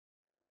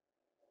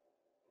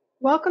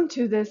Welcome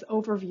to this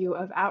overview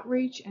of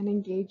outreach and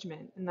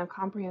engagement in the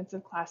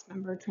Comprehensive Class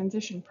Member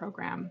Transition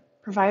Program,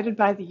 provided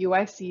by the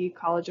UIC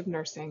College of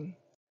Nursing.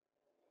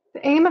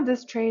 The aim of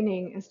this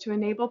training is to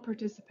enable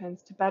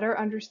participants to better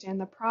understand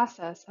the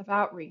process of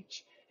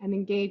outreach and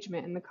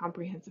engagement in the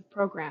comprehensive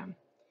program,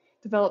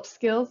 develop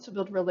skills to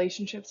build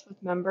relationships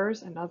with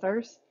members and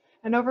others,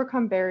 and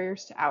overcome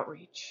barriers to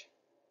outreach.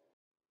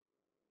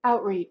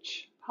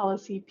 Outreach,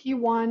 Policy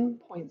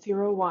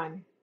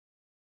P1.01.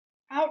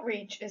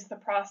 Outreach is the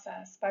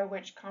process by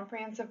which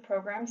comprehensive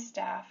program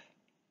staff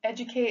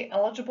educate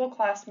eligible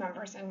class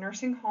members in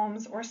nursing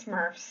homes or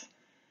SMRFs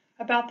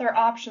about their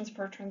options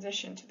for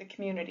transition to the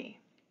community.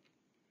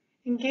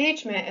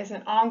 Engagement is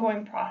an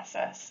ongoing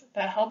process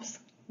that helps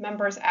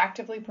members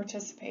actively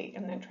participate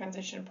in the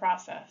transition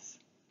process.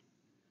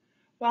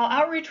 While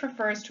outreach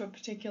refers to a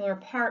particular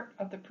part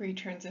of the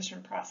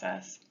pre-transition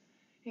process,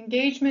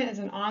 engagement is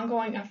an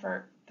ongoing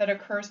effort that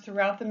occurs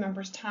throughout the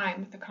member's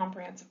time with the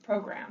comprehensive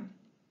program.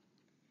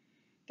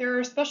 There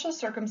are special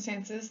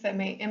circumstances that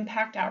may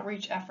impact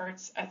outreach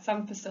efforts at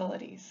some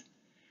facilities.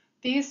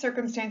 These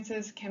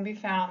circumstances can be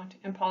found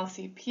in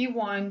Policy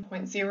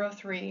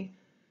P1.03,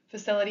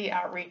 Facility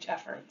Outreach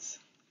Efforts.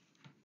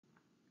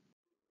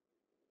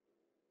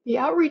 The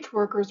outreach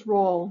worker's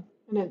role,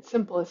 in its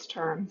simplest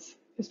terms,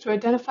 is to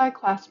identify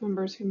class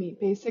members who meet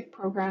basic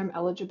program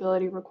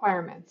eligibility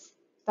requirements,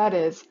 that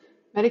is,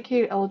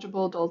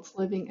 Medicaid-eligible adults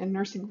living in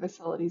nursing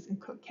facilities in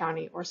Cook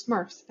County or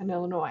SMRFs in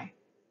Illinois.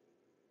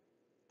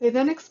 They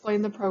then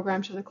explain the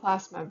program to the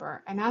class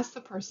member and ask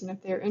the person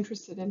if they are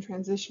interested in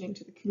transitioning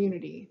to the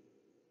community.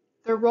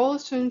 Their role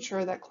is to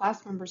ensure that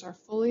class members are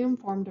fully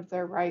informed of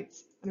their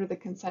rights under the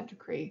consent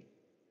decree.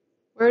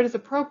 Where it is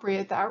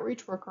appropriate, the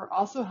outreach worker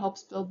also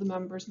helps build the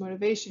member's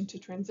motivation to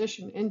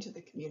transition into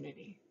the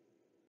community.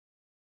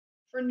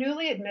 For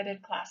newly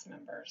admitted class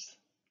members,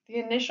 the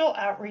initial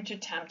outreach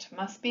attempt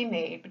must be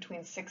made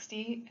between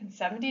 60 and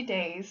 70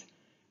 days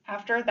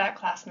after that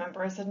class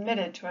member is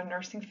admitted to a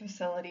nursing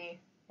facility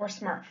or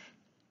SMRF.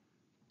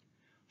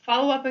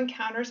 Follow-up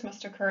encounters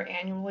must occur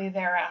annually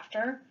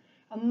thereafter,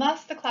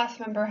 unless the class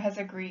member has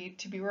agreed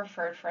to be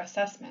referred for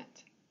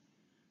assessment.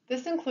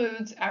 This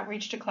includes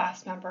outreach to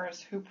class members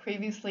who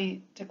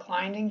previously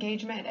declined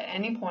engagement at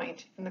any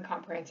point in the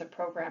comprehensive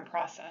program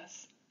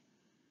process.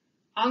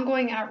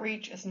 Ongoing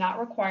outreach is not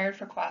required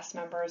for class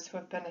members who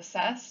have been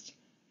assessed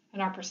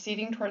and are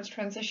proceeding towards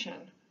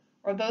transition,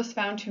 or those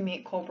found to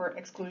meet Colbert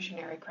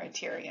exclusionary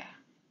criteria.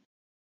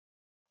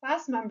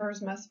 Class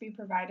members must be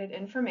provided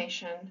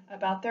information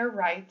about their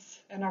rights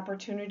and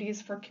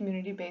opportunities for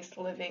community-based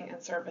living and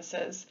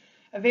services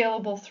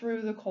available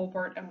through the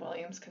Colbert and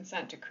Williams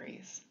consent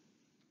decrees.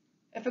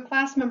 If a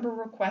class member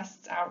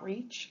requests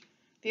outreach,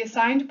 the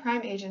assigned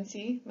prime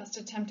agency must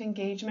attempt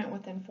engagement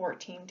within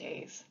 14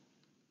 days.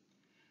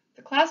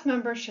 The class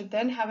member should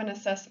then have an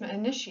assessment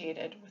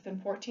initiated within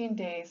 14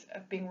 days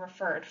of being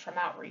referred from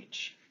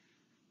outreach.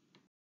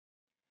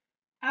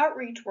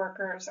 Outreach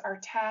workers are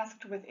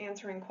tasked with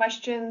answering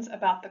questions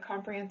about the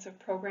comprehensive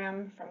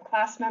program from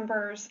class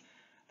members,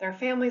 their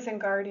families and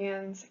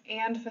guardians,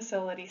 and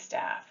facility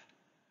staff.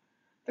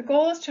 The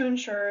goal is to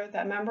ensure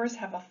that members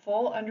have a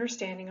full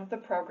understanding of the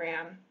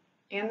program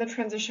and the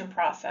transition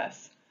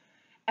process,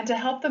 and to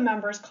help the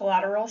members'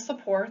 collateral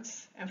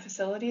supports and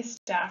facility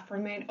staff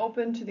remain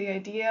open to the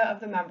idea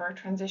of the member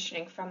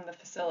transitioning from the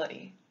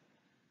facility.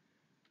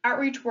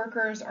 Outreach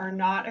workers are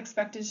not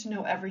expected to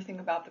know everything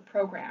about the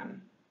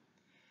program,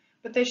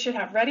 but they should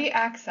have ready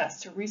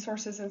access to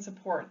resources and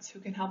supports who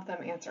can help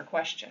them answer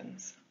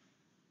questions.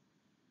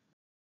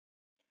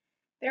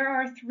 There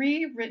are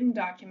 3 written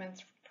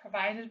documents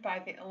provided by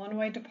the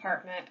Illinois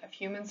Department of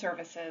Human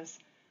Services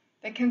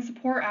that can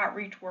support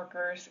outreach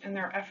workers in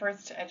their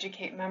efforts to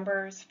educate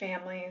members,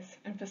 families,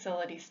 and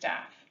facility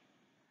staff.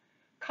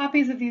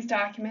 Copies of these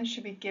documents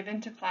should be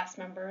given to class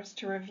members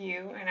to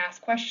review and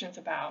ask questions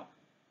about.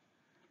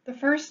 The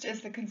first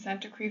is the consent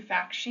decree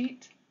fact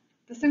sheet.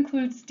 This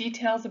includes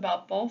details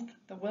about both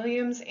the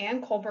Williams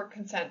and Colbert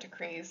consent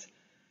decrees,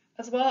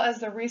 as well as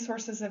the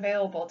resources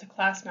available to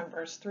class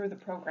members through the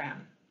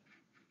program.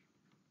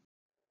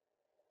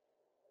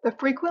 The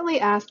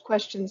Frequently Asked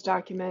Questions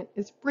document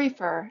is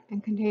briefer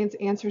and contains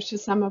answers to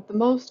some of the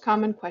most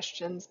common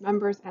questions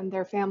members and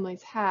their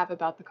families have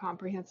about the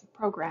comprehensive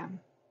program.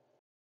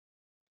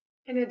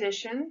 In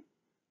addition,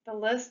 the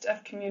list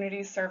of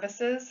community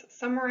services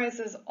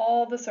summarizes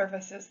all the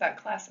services that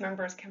class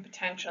members can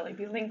potentially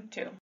be linked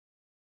to.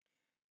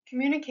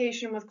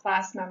 Communication with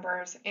class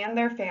members and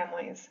their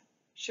families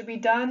should be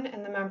done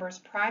in the member's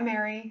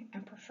primary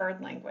and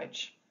preferred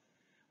language.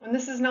 When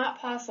this is not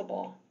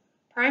possible,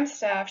 prime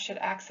staff should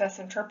access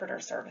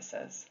interpreter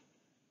services.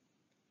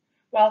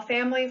 While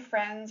family,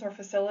 friends, or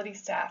facility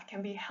staff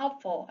can be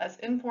helpful as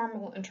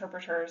informal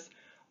interpreters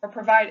or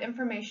provide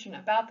information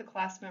about the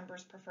class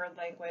member's preferred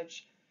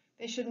language,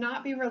 they should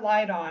not be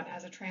relied on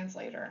as a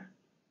translator.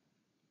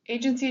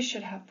 Agencies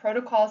should have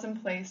protocols in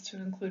place to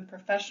include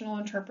professional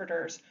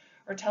interpreters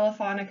or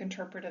telephonic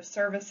interpretive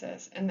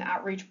services in the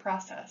outreach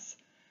process,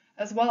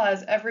 as well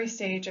as every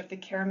stage of the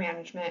care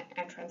management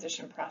and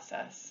transition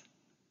process.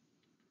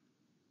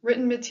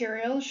 Written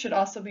materials should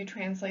also be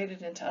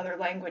translated into other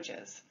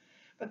languages,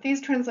 but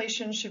these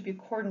translations should be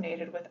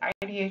coordinated with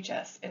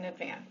IDHS in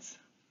advance.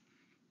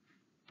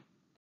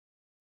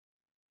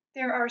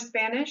 There are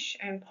Spanish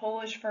and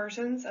Polish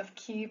versions of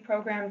key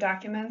program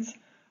documents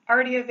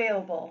already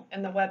available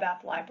in the web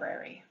app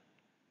library.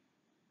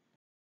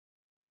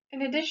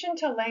 In addition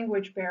to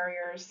language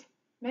barriers,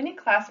 many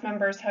class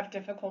members have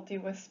difficulty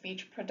with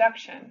speech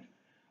production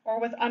or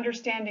with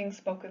understanding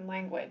spoken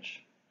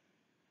language.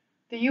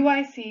 The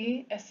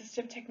UIC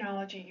Assistive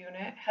Technology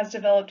Unit has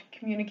developed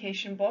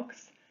communication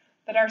books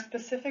that are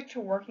specific to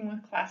working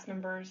with class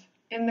members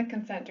in the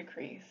consent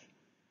decrees.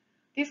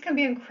 These can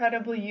be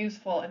incredibly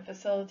useful in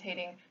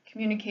facilitating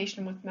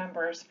communication with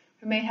members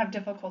who may have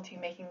difficulty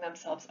making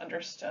themselves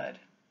understood.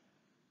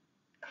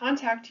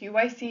 Contact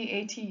UIC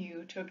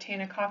ATU to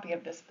obtain a copy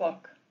of this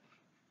book.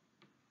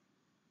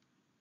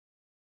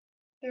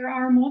 There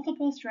are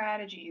multiple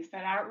strategies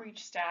that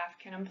outreach staff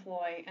can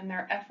employ in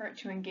their effort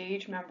to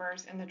engage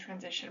members in the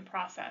transition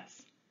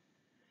process.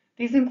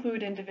 These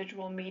include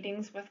individual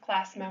meetings with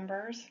class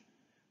members.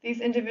 These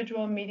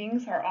individual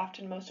meetings are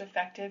often most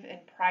effective in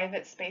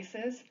private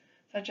spaces,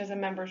 such as a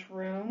member's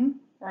room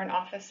or an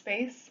office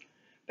space,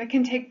 but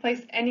can take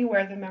place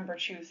anywhere the member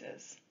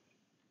chooses.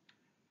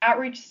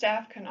 Outreach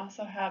staff can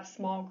also have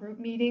small group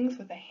meetings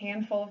with a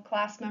handful of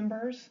class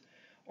members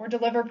or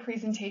deliver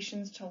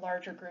presentations to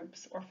larger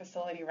groups or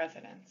facility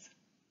residents.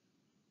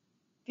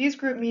 These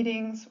group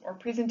meetings or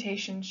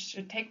presentations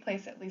should take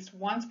place at least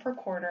once per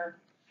quarter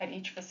at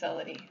each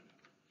facility.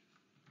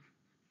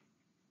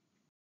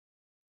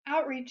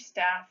 Outreach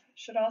staff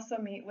should also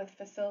meet with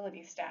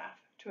facility staff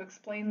to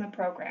explain the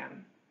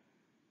program.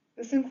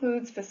 This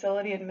includes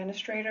facility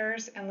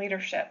administrators and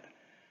leadership,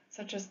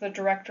 such as the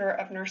Director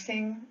of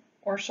Nursing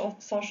or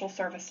Social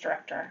Service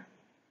Director,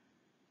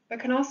 but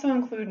can also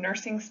include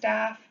nursing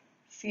staff,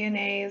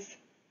 CNAs,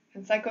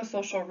 and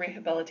psychosocial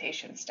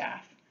rehabilitation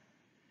staff.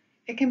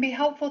 It can be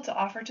helpful to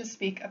offer to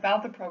speak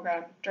about the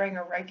program during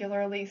a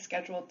regularly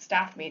scheduled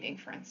staff meeting,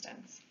 for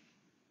instance.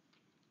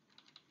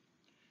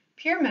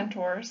 Peer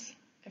mentors,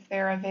 if they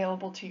are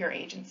available to your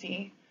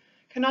agency,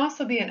 can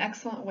also be an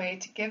excellent way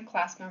to give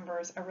class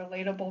members a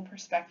relatable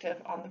perspective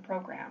on the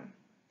program.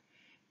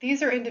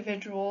 These are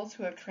individuals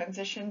who have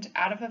transitioned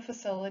out of a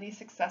facility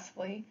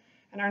successfully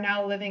and are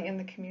now living in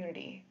the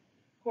community,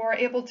 who are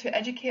able to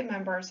educate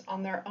members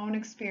on their own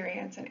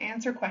experience and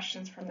answer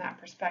questions from that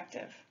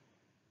perspective.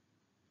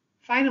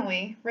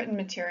 Finally, written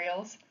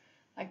materials,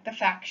 like the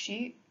fact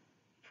sheet,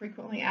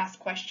 frequently asked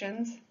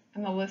questions,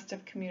 and the list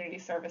of community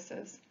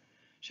services,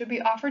 should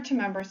be offered to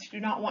members who do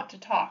not want to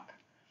talk,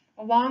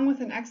 along with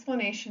an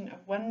explanation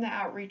of when the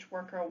outreach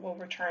worker will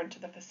return to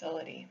the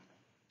facility.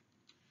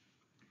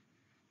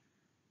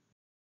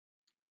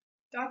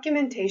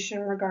 Documentation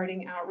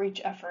regarding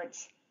outreach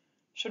efforts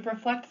should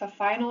reflect the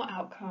final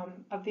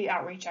outcome of the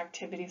outreach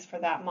activities for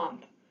that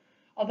month,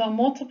 although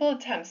multiple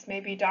attempts may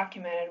be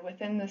documented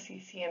within the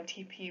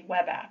CCMTP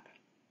web app.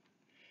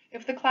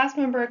 If the class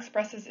member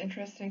expresses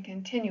interest in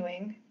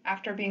continuing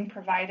after being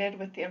provided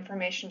with the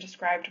information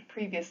described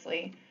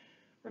previously,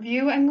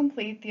 review and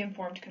complete the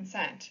informed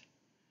consent.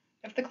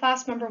 If the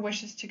class member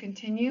wishes to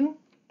continue,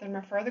 then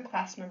refer the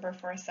class member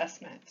for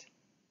assessment.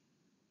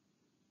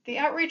 The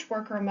outreach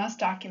worker must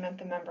document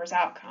the member's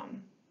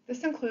outcome.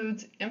 This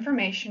includes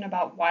information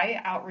about why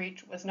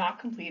outreach was not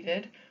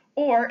completed,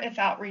 or if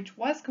outreach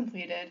was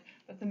completed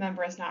but the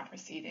member is not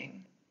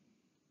proceeding.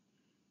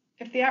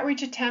 If the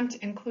outreach attempt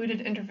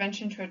included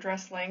intervention to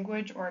address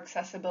language or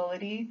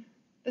accessibility,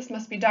 this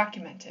must be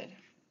documented.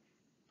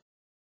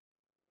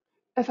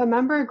 If a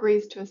member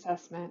agrees to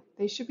assessment,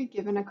 they should be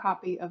given a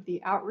copy of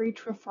the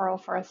Outreach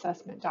Referral for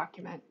Assessment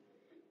document,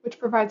 which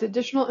provides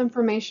additional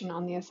information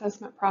on the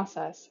assessment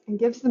process and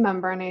gives the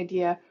member an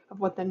idea of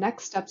what the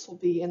next steps will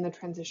be in the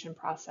transition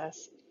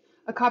process.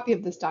 A copy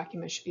of this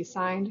document should be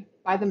signed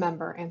by the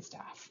member and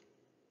staff.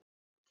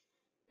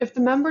 If the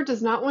member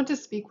does not want to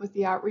speak with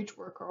the outreach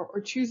worker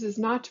or chooses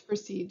not to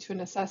proceed to an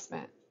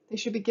assessment, they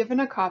should be given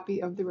a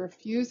copy of the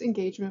Refuse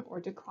Engagement or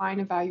Decline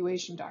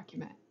Evaluation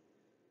document.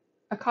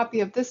 A copy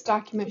of this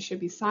document should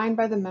be signed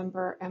by the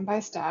member and by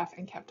staff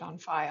and kept on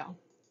file.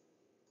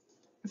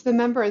 If the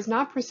member is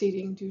not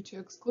proceeding due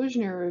to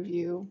exclusionary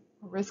review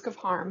or risk of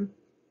harm,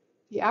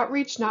 the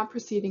outreach not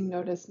proceeding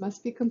notice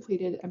must be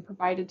completed and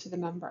provided to the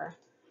member.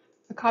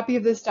 A copy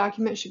of this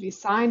document should be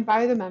signed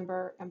by the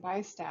member and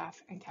by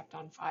staff and kept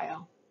on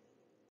file.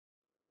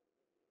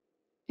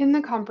 In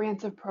the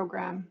comprehensive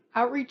program,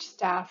 outreach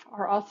staff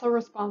are also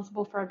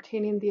responsible for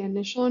obtaining the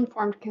initial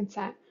informed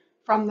consent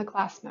from the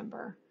class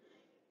member.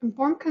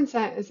 Informed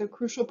consent is a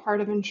crucial part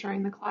of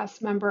ensuring the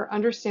class member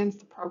understands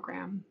the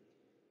program.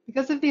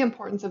 Because of the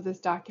importance of this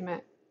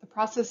document, the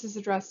process is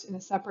addressed in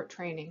a separate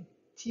training,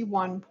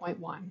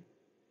 T1.1.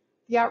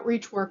 The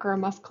outreach worker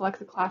must collect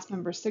the class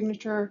member's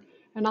signature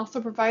and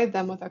also provide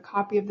them with a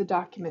copy of the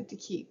document to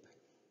keep.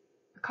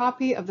 A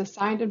copy of the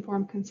signed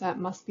informed consent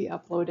must be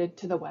uploaded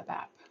to the web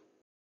app.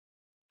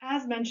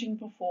 As mentioned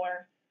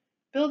before,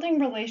 Building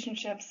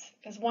relationships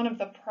is one of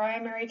the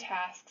primary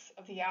tasks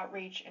of the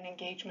outreach and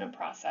engagement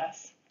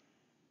process.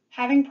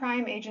 Having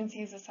prime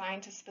agencies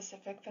assigned to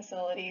specific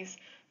facilities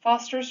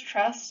fosters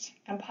trust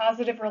and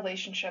positive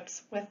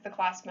relationships with the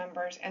class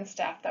members and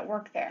staff that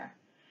work there,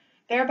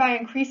 thereby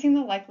increasing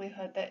the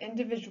likelihood that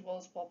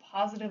individuals will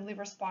positively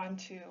respond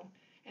to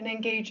and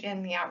engage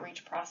in the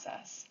outreach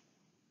process.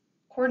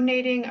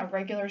 Coordinating a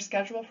regular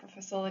schedule for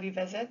facility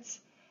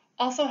visits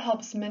also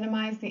helps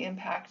minimize the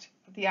impact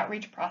of the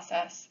outreach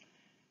process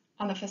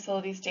on the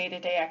facility's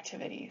day-to-day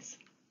activities.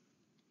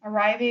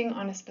 Arriving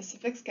on a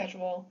specific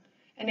schedule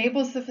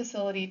enables the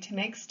facility to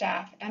make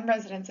staff and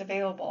residents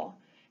available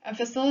and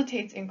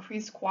facilitates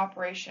increased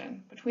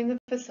cooperation between the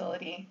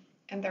facility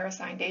and their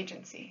assigned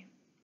agency.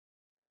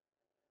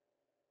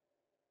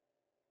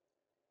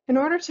 In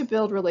order to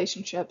build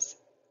relationships,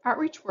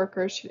 outreach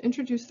workers should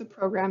introduce the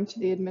program to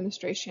the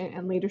administration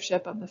and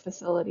leadership of the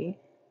facility,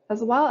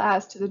 as well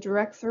as to the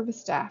direct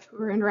service staff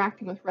who are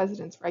interacting with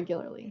residents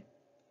regularly.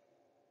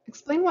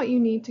 Explain what you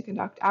need to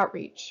conduct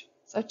outreach,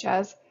 such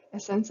as a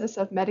census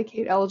of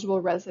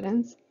Medicaid-eligible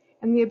residents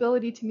and the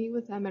ability to meet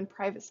with them in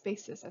private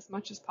spaces as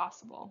much as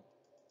possible.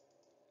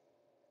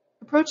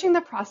 Approaching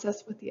the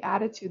process with the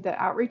attitude that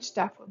outreach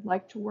staff would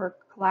like to work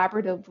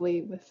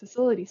collaboratively with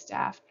facility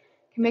staff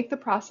can make the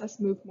process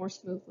move more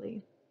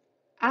smoothly.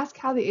 Ask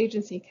how the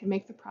agency can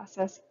make the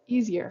process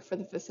easier for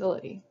the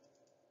facility.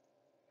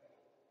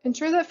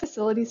 Ensure that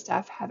facility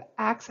staff have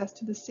access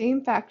to the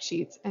same fact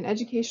sheets and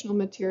educational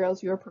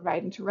materials you are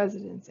providing to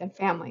residents and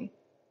family.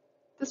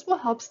 This will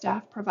help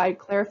staff provide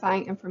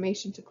clarifying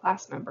information to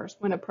class members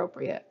when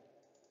appropriate.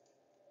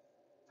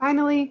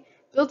 Finally,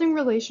 building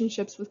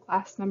relationships with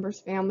class members'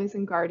 families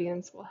and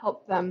guardians will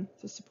help them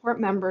to support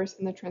members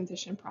in the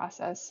transition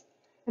process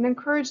and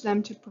encourage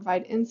them to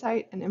provide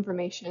insight and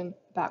information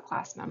about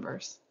class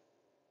members.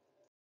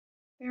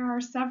 There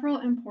are several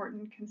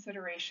important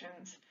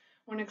considerations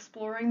when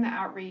exploring the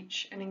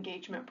outreach and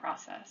engagement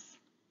process.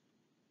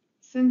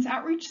 Since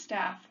outreach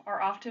staff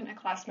are often a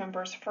class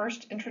member's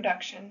first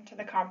introduction to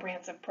the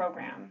comprehensive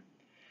program,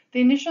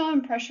 the initial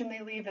impression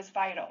they leave is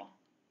vital.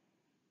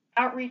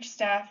 Outreach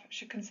staff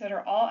should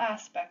consider all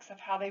aspects of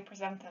how they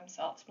present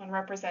themselves when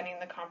representing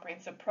the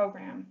comprehensive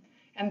program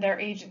and their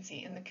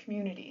agency in the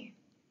community.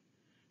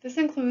 This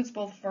includes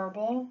both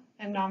verbal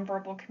and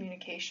nonverbal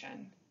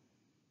communication.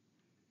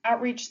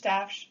 Outreach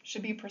staff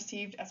should be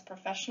perceived as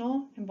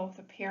professional in both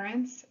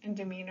appearance and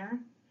demeanor,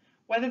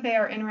 whether they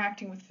are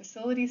interacting with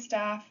facility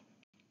staff,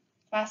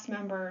 class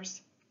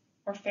members,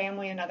 or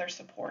family and other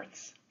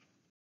supports.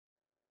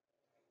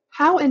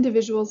 How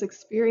individuals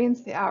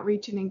experience the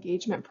outreach and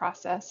engagement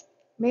process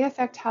may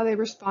affect how they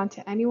respond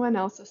to anyone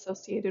else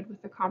associated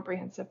with the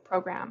comprehensive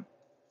program,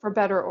 for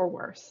better or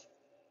worse.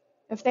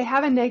 If they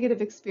have a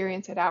negative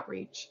experience at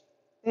outreach,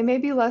 they may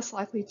be less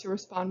likely to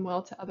respond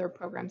well to other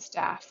program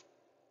staff,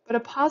 but a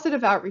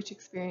positive outreach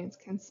experience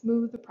can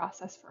smooth the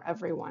process for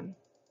everyone.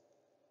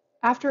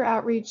 After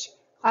outreach,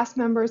 class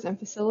members and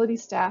facility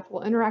staff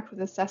will interact with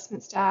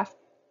assessment staff,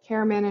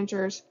 care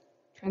managers,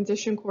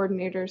 transition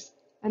coordinators,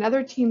 and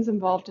other teams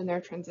involved in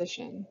their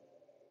transition.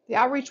 The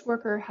outreach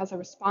worker has a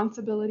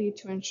responsibility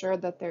to ensure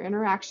that their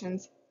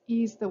interactions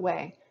ease the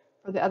way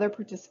for the other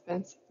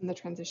participants in the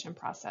transition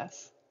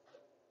process.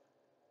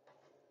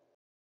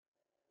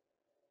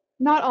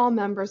 Not all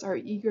members are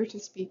eager to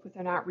speak with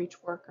an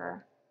outreach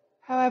worker.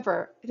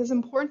 However, it is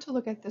important to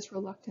look at this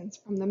reluctance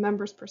from the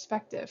member's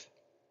perspective.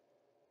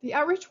 The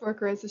outreach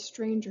worker is a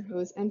stranger who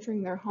is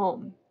entering their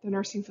home, the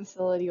nursing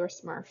facility or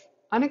SMRF,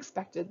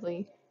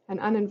 unexpectedly and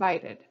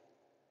uninvited.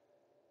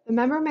 The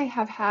member may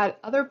have had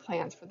other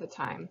plans for the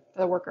time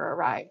the worker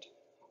arrived,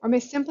 or may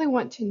simply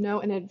want to know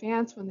in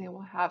advance when they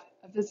will have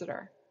a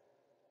visitor.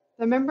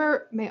 The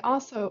member may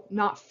also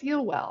not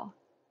feel well.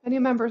 Many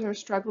members are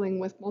struggling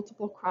with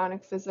multiple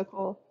chronic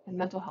physical and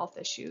mental health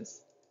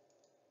issues.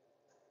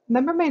 The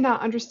member may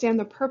not understand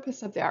the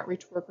purpose of the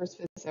outreach worker's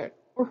visit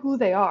or who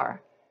they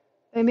are.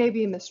 They may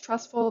be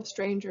mistrustful of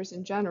strangers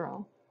in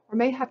general, or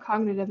may have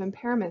cognitive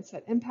impairments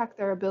that impact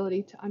their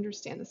ability to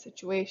understand the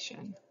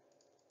situation.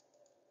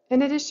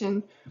 In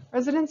addition,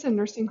 residents in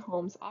nursing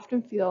homes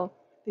often feel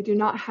they do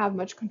not have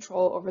much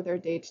control over their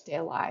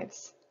day-to-day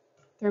lives.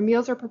 Their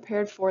meals are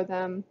prepared for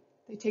them,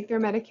 they take their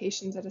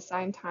medications at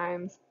assigned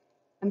times,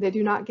 and they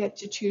do not get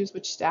to choose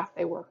which staff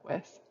they work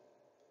with.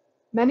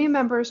 Many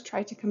members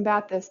try to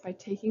combat this by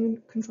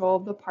taking control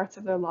of the parts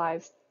of their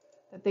lives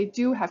that they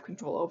do have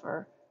control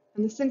over,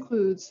 and this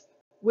includes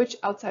which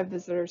outside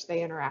visitors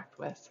they interact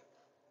with.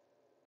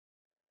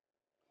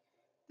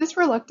 This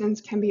reluctance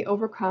can be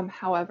overcome,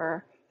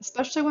 however,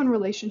 especially when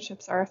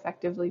relationships are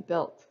effectively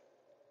built.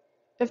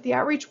 If the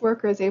outreach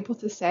worker is able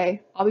to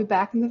say, "I'll be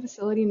back in the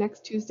facility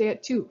next Tuesday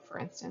at 2, for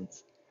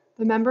instance,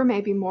 the member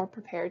may be more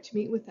prepared to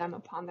meet with them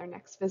upon their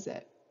next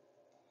visit.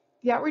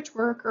 The outreach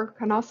worker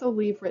can also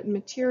leave written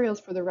materials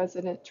for the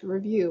resident to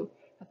review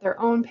at their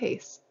own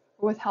pace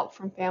or with help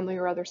from family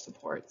or other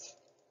supports.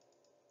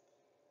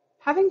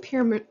 Having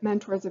peer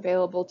mentors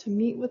available to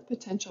meet with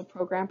potential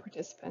program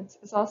participants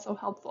is also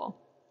helpful.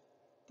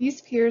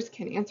 These peers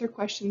can answer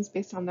questions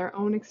based on their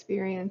own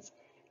experience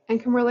and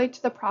can relate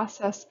to the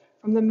process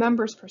from the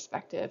member's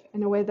perspective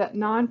in a way that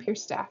non-peer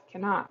staff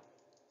cannot.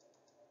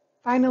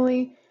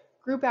 Finally,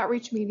 group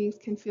outreach meetings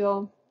can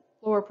feel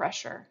lower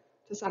pressure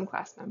to some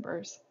class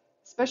members,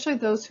 especially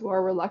those who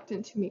are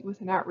reluctant to meet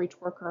with an outreach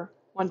worker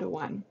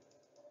one-to-one.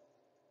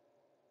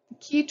 The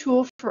key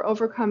tool for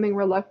overcoming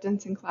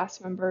reluctance in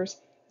class members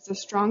is a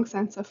strong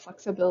sense of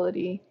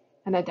flexibility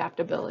and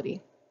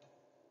adaptability.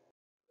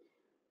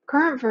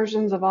 Current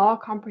versions of all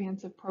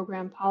comprehensive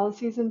program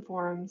policies and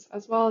forms,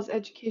 as well as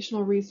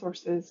educational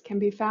resources, can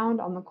be found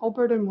on the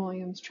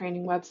Colbert-Williams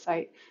training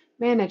website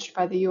managed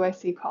by the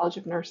UIC College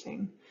of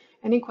Nursing.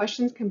 Any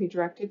questions can be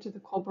directed to the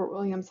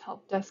Colbert-Williams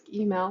Help Desk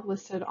email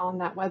listed on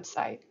that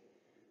website.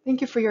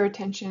 Thank you for your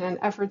attention and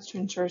efforts to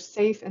ensure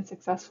safe and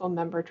successful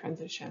member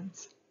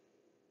transitions.